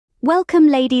Welcome,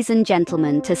 ladies and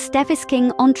gentlemen, to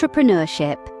StephIsKing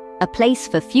Entrepreneurship, a place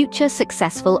for future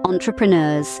successful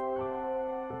entrepreneurs.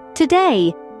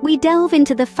 Today, we delve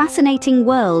into the fascinating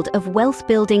world of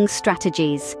wealth-building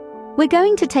strategies. We're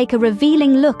going to take a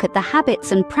revealing look at the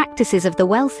habits and practices of the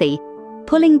wealthy,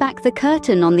 pulling back the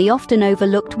curtain on the often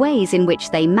overlooked ways in which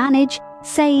they manage,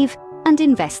 save, and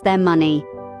invest their money.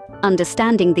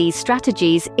 Understanding these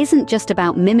strategies isn't just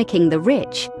about mimicking the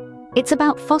rich. It's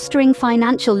about fostering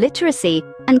financial literacy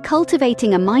and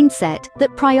cultivating a mindset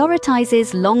that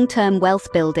prioritizes long-term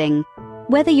wealth building.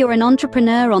 Whether you're an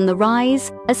entrepreneur on the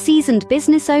rise, a seasoned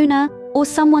business owner, or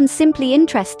someone simply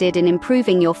interested in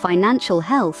improving your financial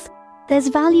health, there's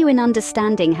value in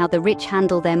understanding how the rich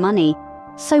handle their money.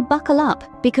 So buckle up,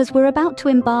 because we're about to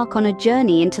embark on a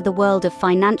journey into the world of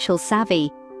financial savvy.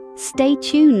 Stay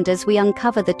tuned as we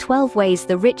uncover the 12 ways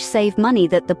the rich save money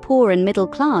that the poor and middle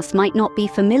class might not be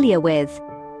familiar with.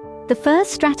 The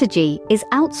first strategy is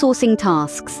outsourcing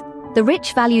tasks. The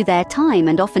rich value their time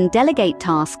and often delegate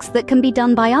tasks that can be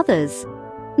done by others.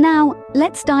 Now,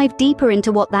 let's dive deeper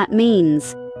into what that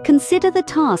means. Consider the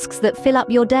tasks that fill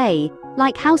up your day,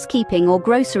 like housekeeping or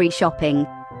grocery shopping.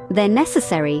 They're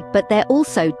necessary, but they're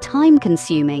also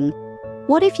time-consuming.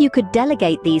 What if you could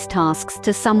delegate these tasks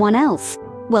to someone else?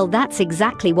 Well, that's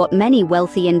exactly what many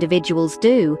wealthy individuals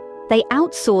do. They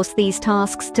outsource these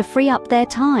tasks to free up their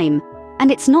time.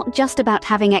 And it's not just about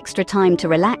having extra time to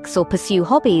relax or pursue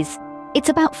hobbies. It's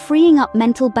about freeing up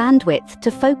mental bandwidth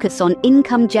to focus on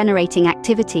income-generating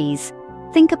activities.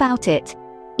 Think about it.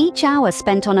 Each hour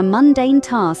spent on a mundane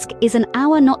task is an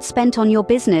hour not spent on your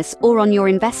business or on your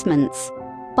investments.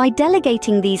 By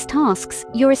delegating these tasks,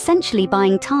 you're essentially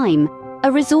buying time,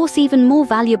 a resource even more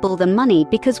valuable than money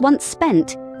because once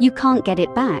spent, you can't get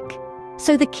it back.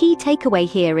 So the key takeaway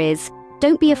here is,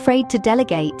 don't be afraid to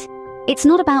delegate. It's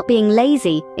not about being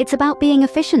lazy, it's about being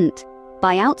efficient.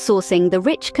 By outsourcing, the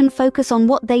rich can focus on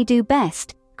what they do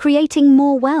best, creating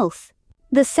more wealth.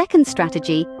 The second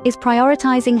strategy is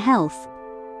prioritizing health.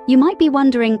 You might be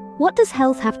wondering, what does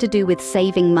health have to do with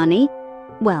saving money?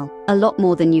 Well, a lot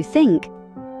more than you think.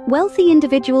 Wealthy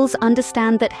individuals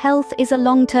understand that health is a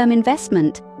long-term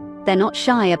investment. They're not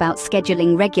shy about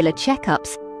scheduling regular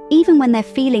checkups, even when they're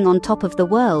feeling on top of the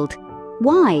world.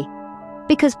 Why?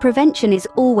 Because prevention is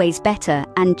always better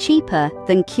and cheaper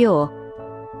than cure.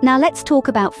 Now let's talk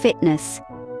about fitness.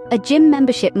 A gym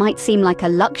membership might seem like a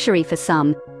luxury for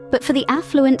some, but for the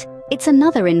affluent, it's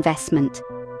another investment.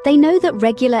 They know that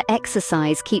regular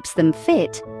exercise keeps them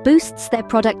fit, boosts their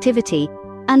productivity,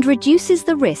 and reduces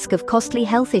the risk of costly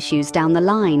health issues down the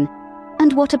line.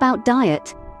 And what about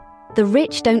diet? The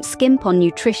rich don't skimp on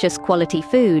nutritious quality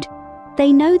food.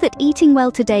 They know that eating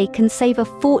well today can save a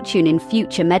fortune in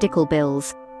future medical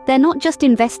bills. They're not just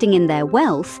investing in their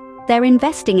wealth, they're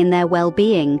investing in their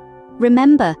well-being.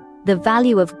 Remember, the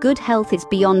value of good health is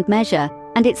beyond measure,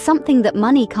 and it's something that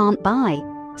money can't buy.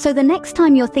 So the next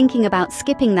time you're thinking about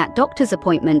skipping that doctor's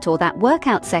appointment or that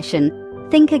workout session,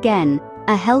 think again.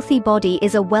 A healthy body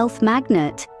is a wealth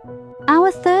magnet.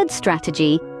 Our third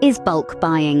strategy is bulk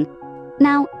buying.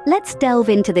 Now, let's delve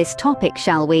into this topic,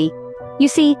 shall we? You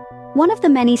see, one of the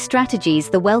many strategies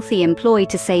the wealthy employ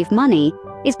to save money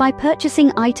is by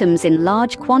purchasing items in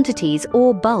large quantities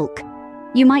or bulk.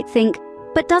 You might think,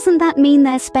 but doesn't that mean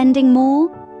they're spending more?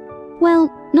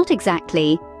 Well, not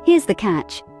exactly. Here's the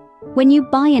catch. When you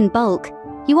buy in bulk,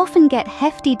 you often get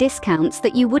hefty discounts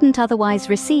that you wouldn't otherwise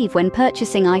receive when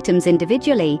purchasing items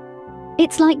individually.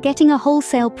 It's like getting a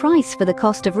wholesale price for the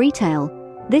cost of retail.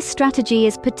 This strategy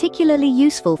is particularly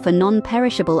useful for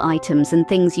non-perishable items and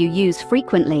things you use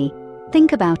frequently.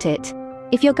 Think about it.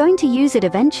 If you're going to use it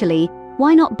eventually,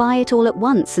 why not buy it all at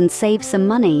once and save some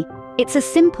money? It's a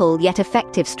simple yet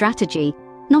effective strategy.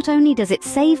 Not only does it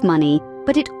save money,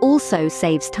 but it also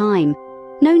saves time.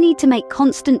 No need to make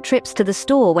constant trips to the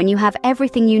store when you have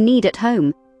everything you need at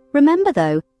home. Remember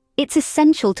though, it's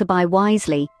essential to buy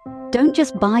wisely. Don't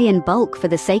just buy in bulk for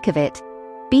the sake of it.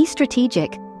 Be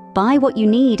strategic. Buy what you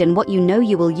need and what you know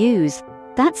you will use.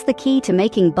 That's the key to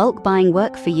making bulk buying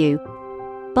work for you.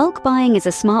 Bulk buying is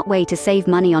a smart way to save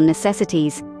money on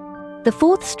necessities. The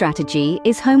fourth strategy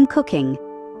is home cooking.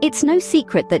 It's no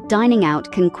secret that dining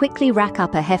out can quickly rack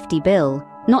up a hefty bill.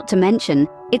 Not to mention,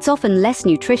 it's often less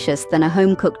nutritious than a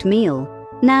home-cooked meal.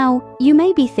 Now, you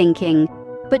may be thinking,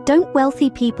 but don't wealthy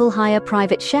people hire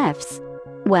private chefs?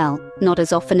 Well, not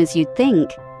as often as you'd think.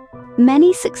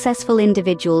 Many successful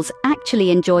individuals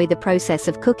actually enjoy the process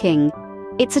of cooking.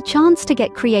 It's a chance to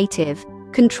get creative,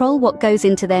 control what goes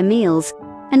into their meals,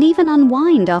 and even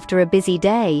unwind after a busy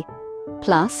day.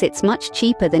 Plus, it's much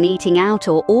cheaper than eating out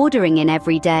or ordering in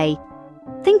every day.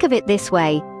 Think of it this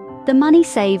way. The money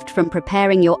saved from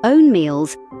preparing your own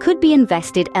meals could be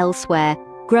invested elsewhere,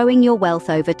 growing your wealth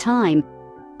over time.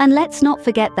 And let's not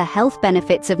forget the health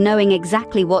benefits of knowing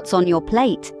exactly what's on your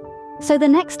plate. So the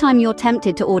next time you're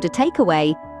tempted to order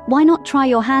takeaway, why not try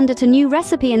your hand at a new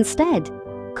recipe instead?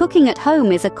 Cooking at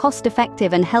home is a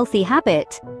cost-effective and healthy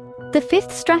habit. The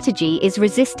fifth strategy is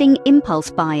resisting impulse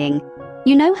buying.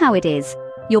 You know how it is.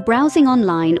 You're browsing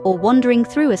online or wandering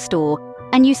through a store,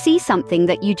 and you see something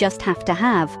that you just have to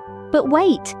have. But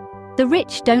wait! The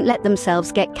rich don't let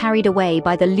themselves get carried away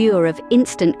by the lure of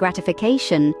instant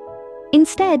gratification.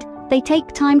 Instead, they take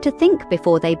time to think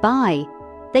before they buy.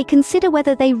 They consider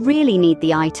whether they really need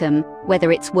the item,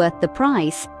 whether it's worth the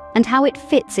price, and how it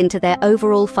fits into their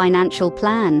overall financial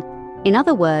plan. In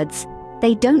other words,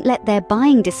 they don't let their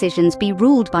buying decisions be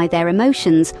ruled by their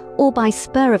emotions or by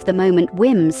spur-of-the-moment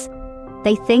whims.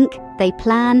 They think, they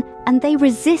plan, and they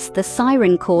resist the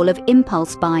siren call of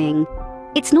impulse buying.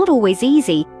 It's not always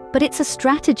easy, but it's a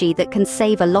strategy that can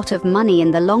save a lot of money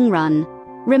in the long run.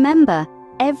 Remember,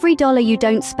 every dollar you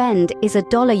don't spend is a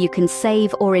dollar you can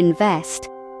save or invest.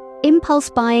 Impulse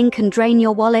buying can drain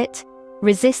your wallet.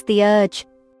 Resist the urge.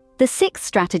 The sixth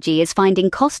strategy is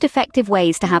finding cost-effective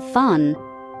ways to have fun.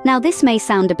 Now this may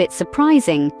sound a bit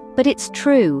surprising, but it's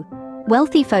true.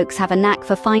 Wealthy folks have a knack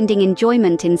for finding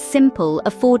enjoyment in simple,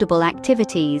 affordable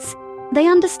activities. They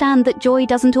understand that joy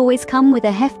doesn't always come with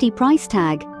a hefty price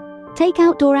tag. Take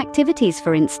outdoor activities,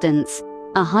 for instance.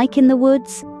 A hike in the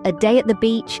woods, a day at the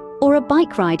beach, or a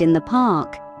bike ride in the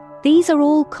park. These are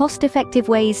all cost-effective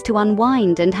ways to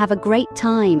unwind and have a great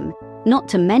time. Not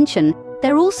to mention,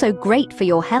 they're also great for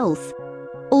your health.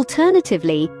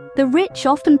 Alternatively, the rich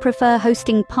often prefer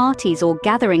hosting parties or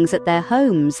gatherings at their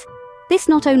homes. This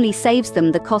not only saves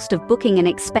them the cost of booking an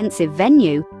expensive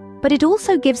venue, but it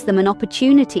also gives them an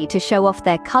opportunity to show off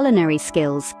their culinary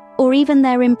skills or even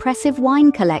their impressive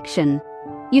wine collection.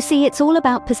 You see, it's all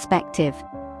about perspective.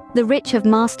 The rich have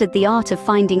mastered the art of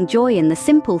finding joy in the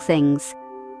simple things.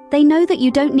 They know that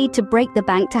you don't need to break the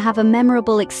bank to have a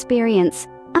memorable experience.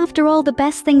 After all, the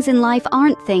best things in life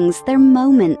aren't things, they're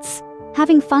moments.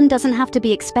 Having fun doesn't have to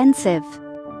be expensive.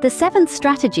 The seventh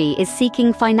strategy is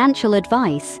seeking financial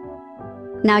advice.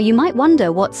 Now you might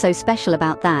wonder what's so special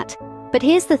about that. But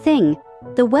here's the thing,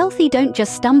 the wealthy don't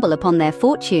just stumble upon their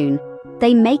fortune.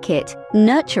 They make it,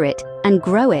 nurture it, and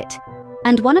grow it.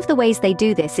 And one of the ways they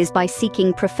do this is by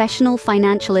seeking professional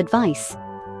financial advice.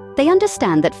 They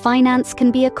understand that finance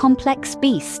can be a complex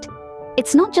beast.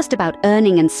 It's not just about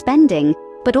earning and spending,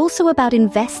 but also about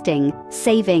investing,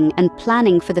 saving, and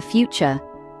planning for the future.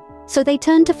 So they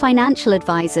turn to financial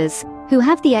advisors who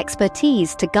have the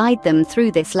expertise to guide them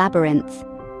through this labyrinth.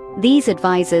 These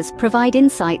advisors provide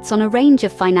insights on a range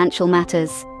of financial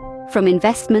matters, from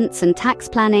investments and tax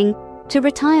planning to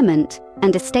retirement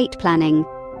and estate planning.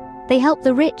 They help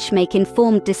the rich make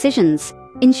informed decisions,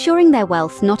 ensuring their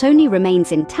wealth not only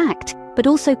remains intact, but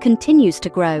also continues to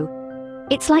grow.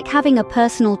 It's like having a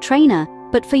personal trainer,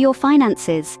 but for your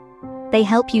finances. They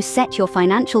help you set your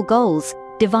financial goals,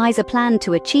 devise a plan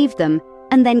to achieve them,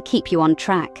 and then keep you on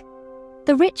track.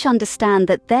 The rich understand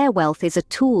that their wealth is a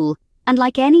tool, and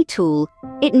like any tool,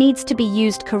 it needs to be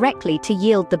used correctly to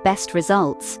yield the best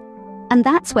results. And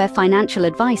that's where financial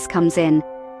advice comes in.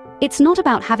 It's not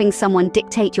about having someone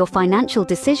dictate your financial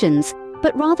decisions,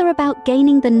 but rather about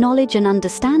gaining the knowledge and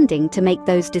understanding to make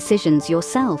those decisions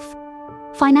yourself.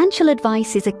 Financial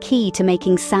advice is a key to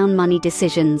making sound money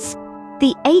decisions.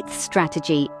 The eighth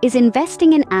strategy is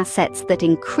investing in assets that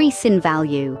increase in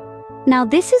value. Now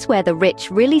this is where the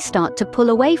rich really start to pull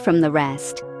away from the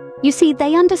rest. You see,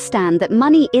 they understand that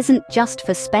money isn't just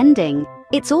for spending,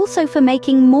 it's also for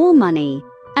making more money.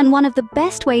 And one of the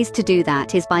best ways to do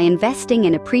that is by investing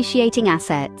in appreciating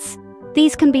assets.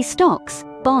 These can be stocks,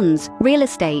 bonds, real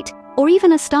estate, or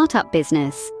even a startup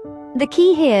business. The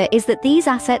key here is that these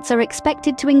assets are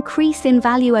expected to increase in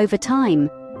value over time.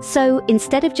 So,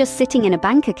 instead of just sitting in a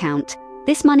bank account,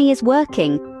 this money is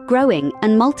working, growing,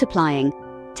 and multiplying.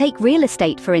 Take real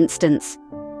estate, for instance.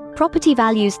 Property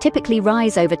values typically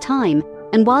rise over time,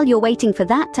 and while you're waiting for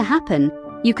that to happen,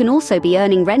 you can also be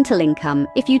earning rental income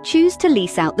if you choose to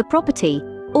lease out the property,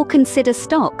 or consider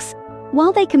stocks.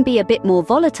 While they can be a bit more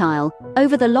volatile,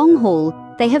 over the long haul,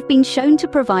 they have been shown to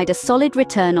provide a solid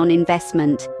return on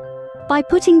investment. By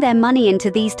putting their money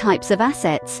into these types of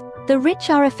assets, the rich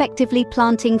are effectively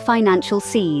planting financial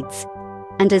seeds.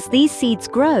 And as these seeds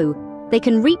grow, they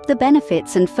can reap the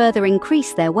benefits and further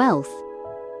increase their wealth.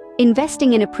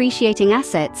 Investing in appreciating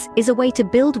assets is a way to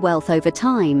build wealth over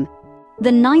time.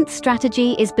 The ninth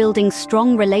strategy is building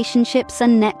strong relationships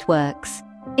and networks.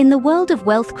 In the world of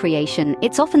wealth creation,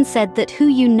 it's often said that who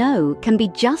you know can be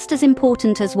just as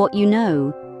important as what you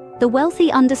know. The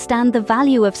wealthy understand the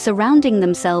value of surrounding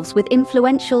themselves with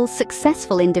influential,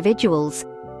 successful individuals.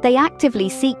 They actively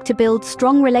seek to build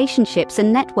strong relationships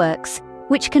and networks,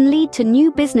 which can lead to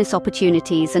new business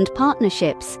opportunities and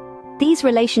partnerships. These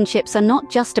relationships are not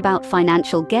just about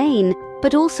financial gain,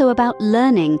 but also about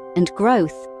learning and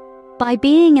growth. By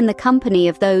being in the company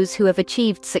of those who have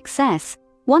achieved success,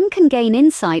 one can gain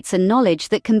insights and knowledge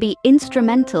that can be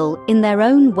instrumental in their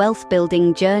own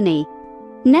wealth-building journey.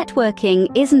 Networking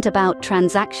isn't about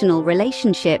transactional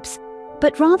relationships,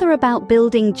 but rather about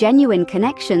building genuine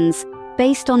connections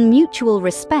based on mutual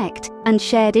respect and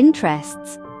shared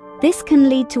interests. This can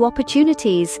lead to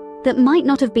opportunities that might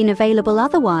not have been available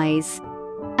otherwise.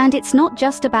 And it's not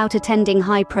just about attending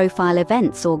high-profile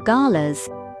events or galas.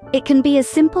 It can be as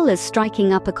simple as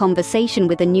striking up a conversation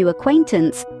with a new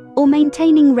acquaintance or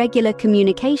maintaining regular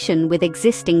communication with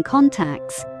existing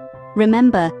contacts.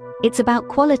 Remember, it's about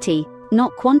quality,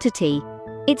 not quantity.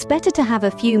 It's better to have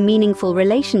a few meaningful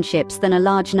relationships than a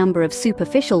large number of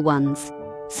superficial ones.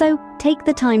 So, take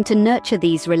the time to nurture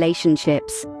these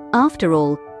relationships. After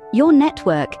all, your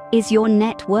network is your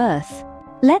net worth.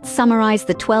 Let's summarize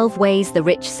the 12 ways the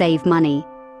rich save money.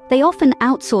 They often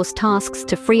outsource tasks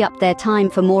to free up their time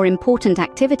for more important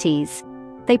activities.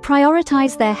 They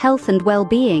prioritize their health and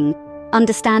well-being,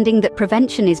 understanding that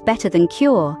prevention is better than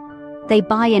cure. They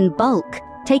buy in bulk,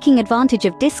 taking advantage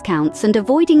of discounts and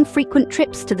avoiding frequent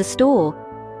trips to the store.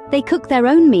 They cook their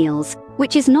own meals,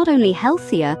 which is not only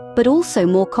healthier, but also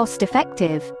more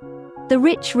cost-effective. The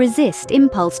rich resist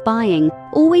impulse buying,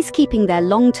 always keeping their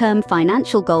long-term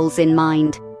financial goals in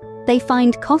mind. They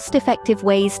find cost-effective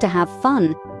ways to have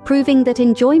fun, proving that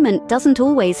enjoyment doesn't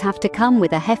always have to come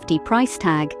with a hefty price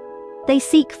tag. They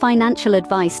seek financial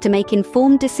advice to make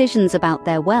informed decisions about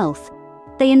their wealth.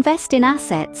 They invest in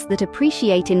assets that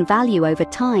appreciate in value over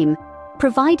time,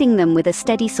 providing them with a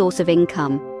steady source of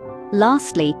income.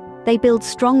 Lastly, they build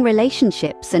strong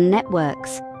relationships and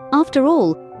networks. After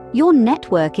all, your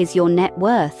network is your net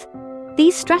worth.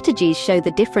 These strategies show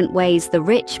the different ways the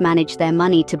rich manage their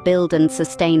money to build and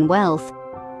sustain wealth.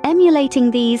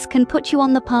 Emulating these can put you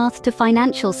on the path to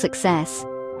financial success.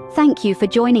 Thank you for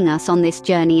joining us on this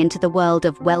journey into the world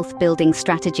of wealth-building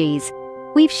strategies.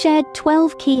 We've shared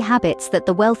 12 key habits that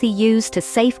the wealthy use to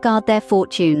safeguard their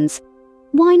fortunes.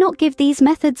 Why not give these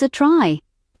methods a try?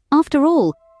 After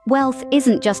all, wealth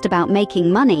isn't just about making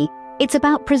money, it's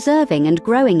about preserving and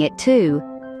growing it too.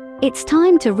 It's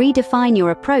time to redefine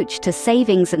your approach to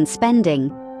savings and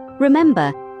spending.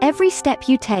 Remember, every step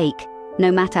you take,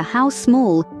 no matter how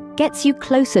small, gets you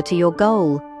closer to your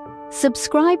goal.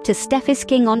 Subscribe to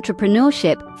StephIsKing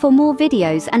Entrepreneurship for more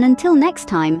videos, and until next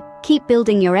time, keep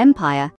building your empire.